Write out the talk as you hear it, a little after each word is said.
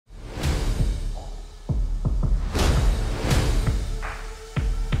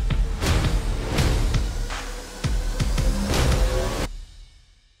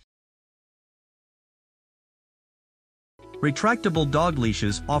retractable dog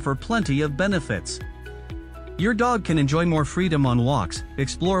leashes offer plenty of benefits. Your dog can enjoy more freedom on walks,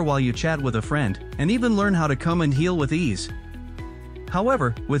 explore while you chat with a friend, and even learn how to come and heel with ease.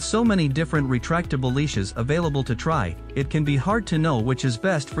 However, with so many different retractable leashes available to try, it can be hard to know which is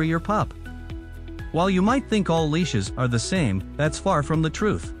best for your pup. While you might think all leashes are the same, that's far from the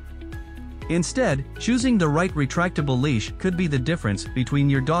truth. Instead, choosing the right retractable leash could be the difference between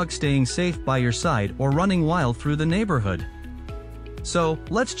your dog staying safe by your side or running wild through the neighborhood. So,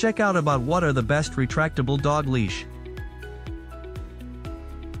 let's check out about what are the best retractable dog leash.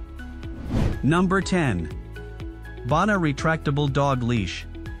 Number 10. Bana Retractable Dog Leash.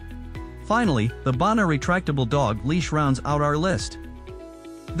 Finally, the Bana Retractable Dog Leash rounds out our list.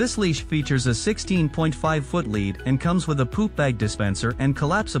 This leash features a 16.5-foot lead and comes with a poop bag dispenser and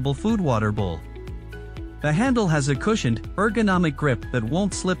collapsible food water bowl. The handle has a cushioned, ergonomic grip that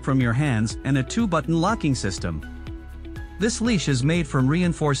won't slip from your hands and a 2-button locking system. This leash is made from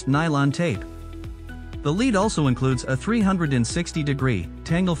reinforced nylon tape. The lead also includes a 360-degree,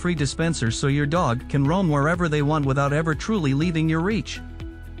 tangle-free dispenser so your dog can roam wherever they want without ever truly leaving your reach.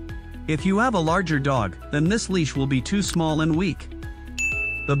 If you have a larger dog, then this leash will be too small and weak.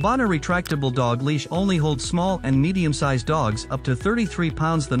 The Bana Retractable Dog Leash only holds small and medium-sized dogs up to 33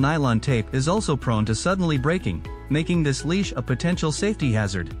 pounds. The nylon tape is also prone to suddenly breaking, making this leash a potential safety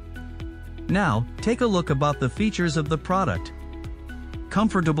hazard. Now, take a look about the features of the product.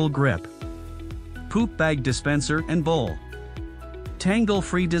 Comfortable grip. Poop bag dispenser and bowl.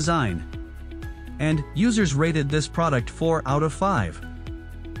 Tangle-free design. And users rated this product 4 out of 5.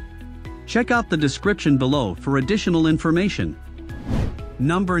 Check out the description below for additional information.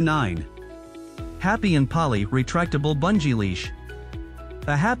 Number 9. Happy and Poly Retractable Bungee Leash.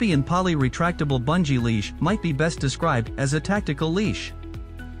 The Happy and Poly Retractable Bungee Leash might be best described as a tactical leash.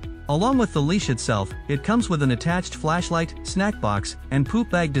 Along with the leash itself, it comes with an attached flashlight, snack box, and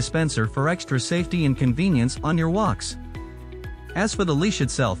poop bag dispenser for extra safety and convenience on your walks. As for the leash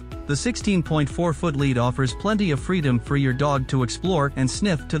itself, the 16.4-foot lead offers plenty of freedom for your dog to explore and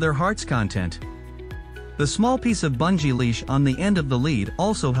sniff to their heart's content. The small piece of bungee leash on the end of the lead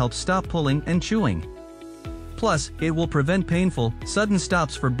also helps stop pulling and chewing. Plus, it will prevent painful, sudden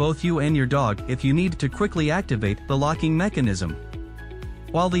stops for both you and your dog if you need to quickly activate the locking mechanism.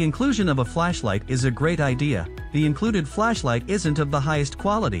 While the inclusion of a flashlight is a great idea, the included flashlight isn't of the highest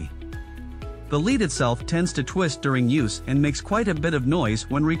quality. The lead itself tends to twist during use and makes quite a bit of noise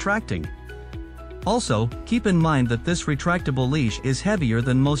when retracting. Also, keep in mind that this retractable leash is heavier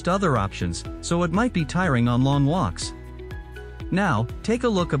than most other options, so it might be tiring on long walks. Now, take a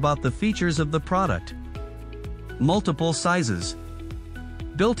look about the features of the product. Multiple sizes.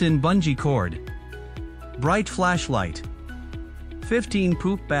 Built-in bungee cord. Bright flashlight. 15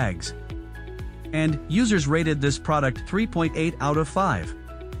 poop bags. And users rated this product 3.8 out of 5.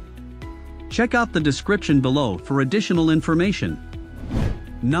 Check out the description below for additional information.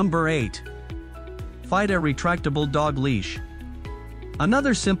 Number 8. FIDA Retractable Dog Leash.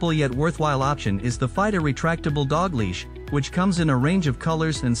 Another simple yet worthwhile option is the FIDA Retractable Dog Leash, which comes in a range of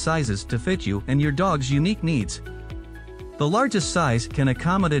colors and sizes to fit you and your dog's unique needs. The largest size can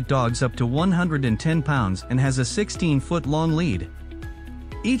accommodate dogs up to 110 pounds and has a 16-foot long lead.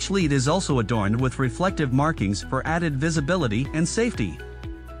 Each lead is also adorned with reflective markings for added visibility and safety.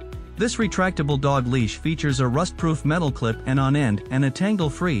 This retractable dog leash features a rust-proof metal clip and on end and a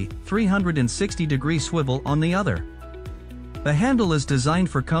tangle-free, 360-degree swivel on the other. The handle is designed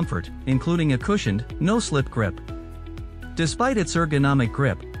for comfort, including a cushioned, no-slip grip. Despite its ergonomic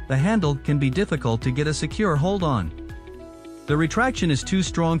grip, the handle can be difficult to get a secure hold on. The retraction is too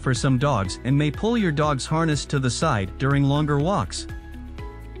strong for some dogs and may pull your dog's harness to the side during longer walks.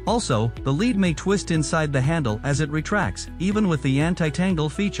 Also, the lead may twist inside the handle as it retracts, even with the anti-tangle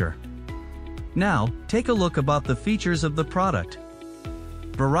feature. Now, take a look about the features of the product.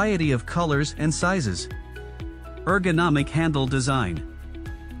 Variety of colors and sizes. Ergonomic handle design.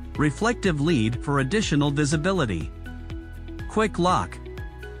 Reflective lead for additional visibility. Quick lock.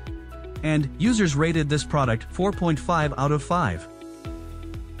 And users rated this product 4.5 out of 5.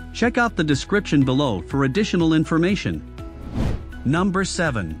 Check out the description below for additional information. Number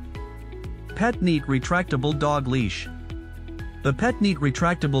 7. PetNeat Retractable Dog Leash. The PetNeat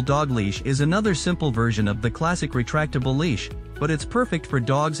Retractable Dog Leash is another simple version of the classic retractable leash, but it's perfect for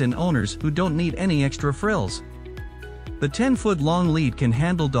dogs and owners who don't need any extra frills. The 10-foot long lead can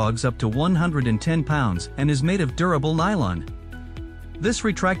handle dogs up to 110 pounds and is made of durable nylon. This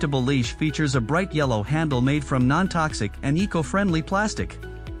retractable leash features a bright yellow handle made from non-toxic and eco-friendly plastic.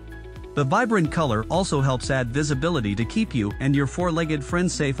 The vibrant color also helps add visibility to keep you and your four-legged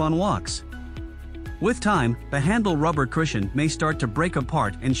friend safe on walks. With time, the handle rubber cushion may start to break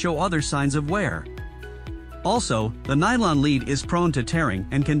apart and show other signs of wear. Also, the nylon lead is prone to tearing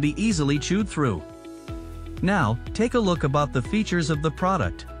and can be easily chewed through. Now, take a look about the features of the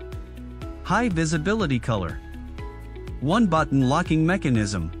product. High visibility color. 1-button locking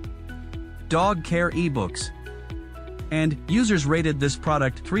mechanism. Dog care ebooks. And users rated this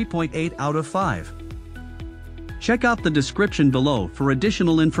product 3.8 out of 5. Check out the description below for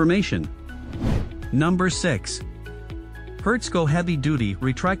additional information. Number 6. Hertzco Heavy Duty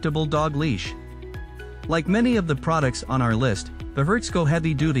Retractable Dog Leash. Like many of the products on our list, the Hertzco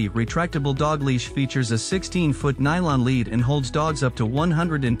Heavy Duty Retractable Dog Leash features a 16-foot nylon lead and holds dogs up to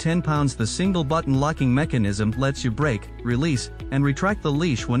 110 pounds. The single-button locking mechanism lets you break, release, and retract the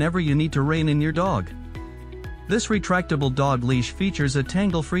leash whenever you need to rein in your dog. This retractable dog leash features a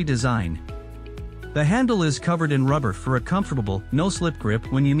tangle-free design. The handle is covered in rubber for a comfortable, no-slip grip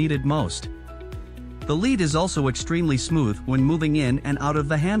when you need it most. The lead is also extremely smooth when moving in and out of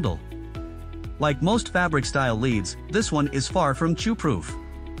the handle. Like most fabric-style leads, this one is far from chew-proof.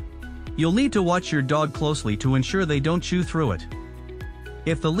 You'll need to watch your dog closely to ensure they don't chew through it.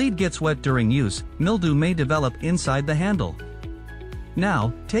 If the lead gets wet during use, mildew may develop inside the handle.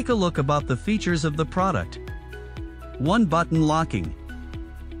 Now, take a look about the features of the product. 1-button locking.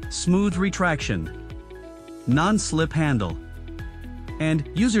 Smooth retraction. Non-slip handle. And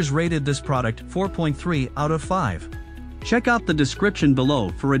users rated this product 4.3 out of 5. Check out the description below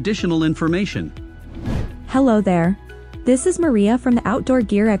for additional information. Hello there. This is Maria from the Outdoor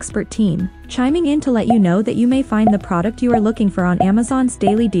Gear Expert team, chiming in to let you know that you may find the product you are looking for on Amazon's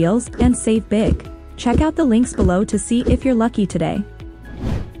daily deals and save big. Check out the links below to see if you're lucky today.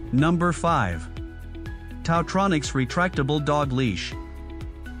 Number 5. Tautronics Retractable Dog Leash.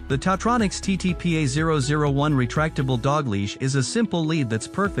 The Tautronics TTPA001 Retractable Dog Leash is a simple lead that's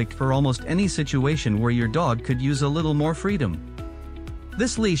perfect for almost any situation where your dog could use a little more freedom.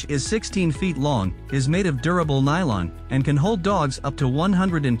 This leash is 16 feet long, is made of durable nylon, and can hold dogs up to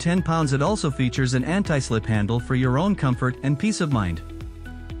 110 pounds. It also features an anti-slip handle for your own comfort and peace of mind.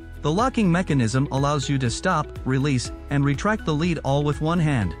 The locking mechanism allows you to stop, release, and retract the lead all with one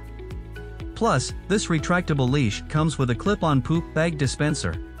hand. Plus, this retractable leash comes with a clip-on poop bag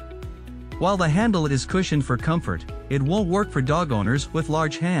dispenser. While the handle is cushioned for comfort, it won't work for dog owners with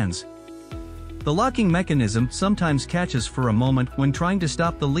large hands. The locking mechanism sometimes catches for a moment when trying to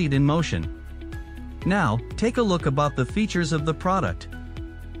stop the lead in motion. Now, take a look about the features of the product.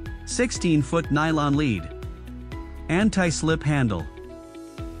 16-foot nylon lead. Anti-slip handle.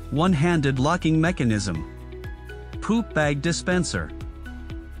 One-handed locking mechanism. Poop bag dispenser.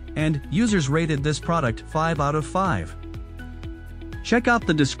 And users rated this product 5 out of 5. Check out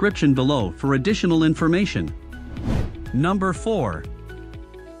the description below for additional information. Number 4.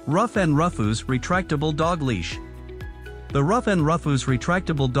 Ruff & Ruffles Retractable Dog Leash. The Ruff & Ruffles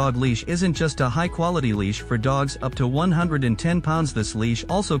Retractable Dog Leash isn't just a high-quality leash for dogs up to 110 pounds. This leash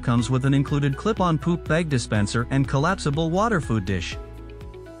also comes with an included clip-on poop bag dispenser and collapsible water food dish.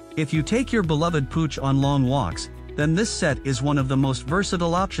 If you take your beloved pooch on long walks, then this set is one of the most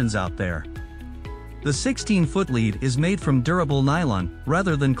versatile options out there. The 16-foot lead is made from durable nylon,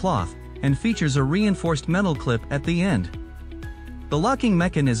 rather than cloth, and features a reinforced metal clip at the end. The locking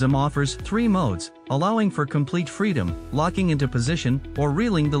mechanism offers 3 modes, allowing for complete freedom, locking into position, or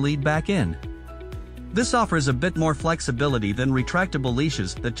reeling the lead back in. This offers a bit more flexibility than retractable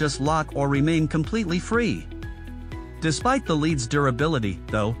leashes that just lock or remain completely free. Despite the lead's durability,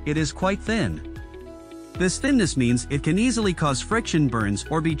 though, it is quite thin. This thinness means it can easily cause friction burns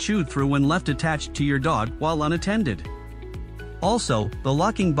or be chewed through when left attached to your dog while unattended. Also, the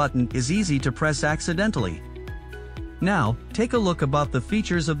locking button is easy to press accidentally. Now, take a look about the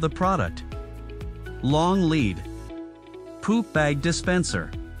features of the product. Long lead. Poop bag dispenser.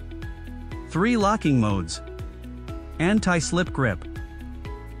 3 locking modes. Anti-slip grip.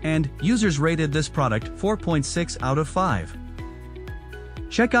 And users rated this product 4.6 out of 5.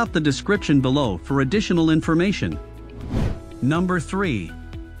 Check out the description below for additional information. Number 3.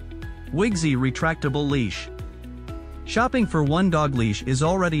 Wigsy Retractable Leash. Shopping for one dog leash is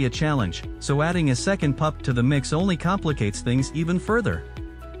already a challenge, so adding a second pup to the mix only complicates things even further.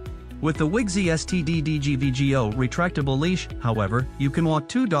 With the Wigsy STD-DGVGO retractable leash, however, you can walk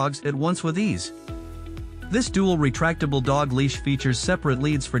 2 dogs at once with ease. This dual retractable dog leash features separate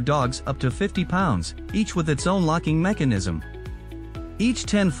leads for dogs up to 50 pounds, each with its own locking mechanism. Each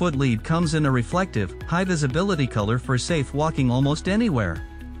 10-foot lead comes in a reflective, high-visibility color for safe walking almost anywhere.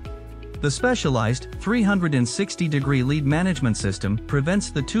 The specialized, 360-degree lead management system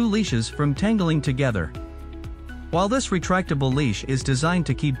prevents the 2 leashes from tangling together. While this retractable leash is designed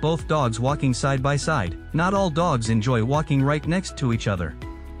to keep both dogs walking side by side, not all dogs enjoy walking right next to each other.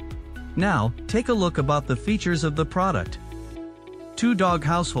 Now, take a look about the features of the product. 2-dog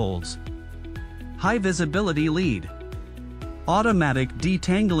households. High visibility lead. Automatic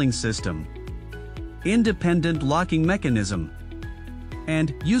detangling system. Independent locking mechanism.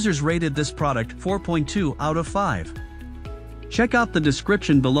 And users rated this product 4.2 out of 5. Check out the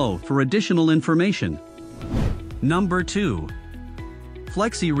description below for additional information. Number 2.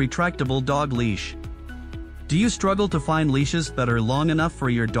 Flexi Retractable Dog Leash. Do you struggle to find leashes that are long enough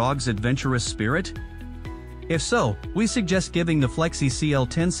for your dog's adventurous spirit? If so, we suggest giving the Flexi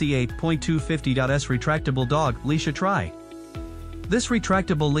CL10C8.250.S retractable dog leash a try. This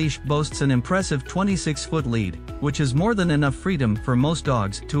retractable leash boasts an impressive 26-foot lead, which is more than enough freedom for most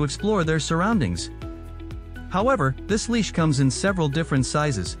dogs to explore their surroundings. However, this leash comes in several different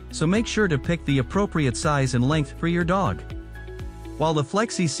sizes, so make sure to pick the appropriate size and length for your dog. While the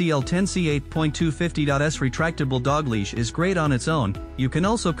Flexi CL10C8.250.S retractable dog leash is great on its own, you can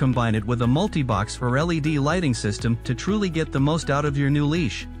also combine it with a multi-box or LED lighting system to truly get the most out of your new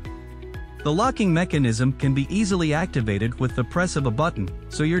leash. The locking mechanism can be easily activated with the press of a button,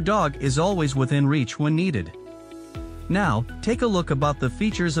 so your dog is always within reach when needed. Now, take a look about the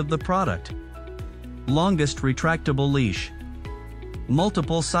features of the product. Longest retractable leash.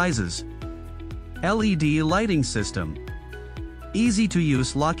 Multiple sizes. LED lighting system.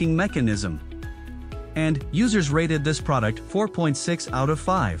 Easy-to-use locking mechanism. And users rated this product 4.6 out of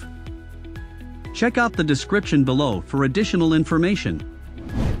 5. Check out the description below for additional information.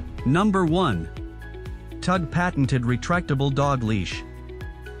 Number 1. Tug Patented Retractable Dog Leash.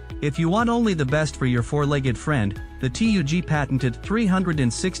 If you want only the best for your four-legged friend, the TUG patented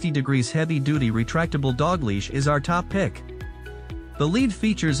 360 degrees heavy-duty retractable dog leash is our top pick. The lead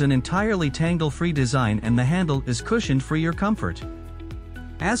features an entirely tangle-free design and the handle is cushioned for your comfort.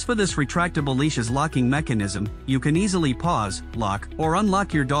 As for this retractable leash's locking mechanism, you can easily pause, lock, or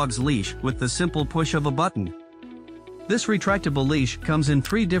unlock your dog's leash with the simple push of a button. This retractable leash comes in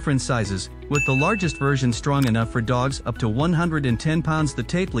 3 different sizes, with the largest version strong enough for dogs up to 110 pounds. The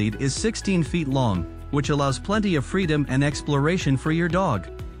tape lead is 16 feet long, which allows plenty of freedom and exploration for your dog.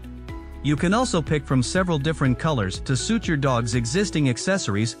 You can also pick from several different colors to suit your dog's existing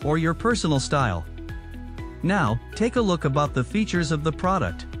accessories or your personal style. Now, take a look about the features of the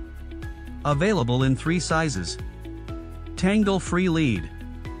product. Available in 3 sizes. Tangle-free lead.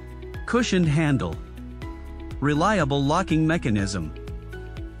 Cushioned handle. Reliable locking mechanism.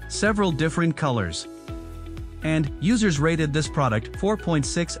 Several different colors. And users rated this product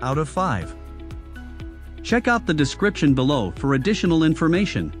 4.6 out of 5. Check out the description below for additional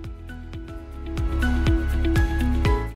information.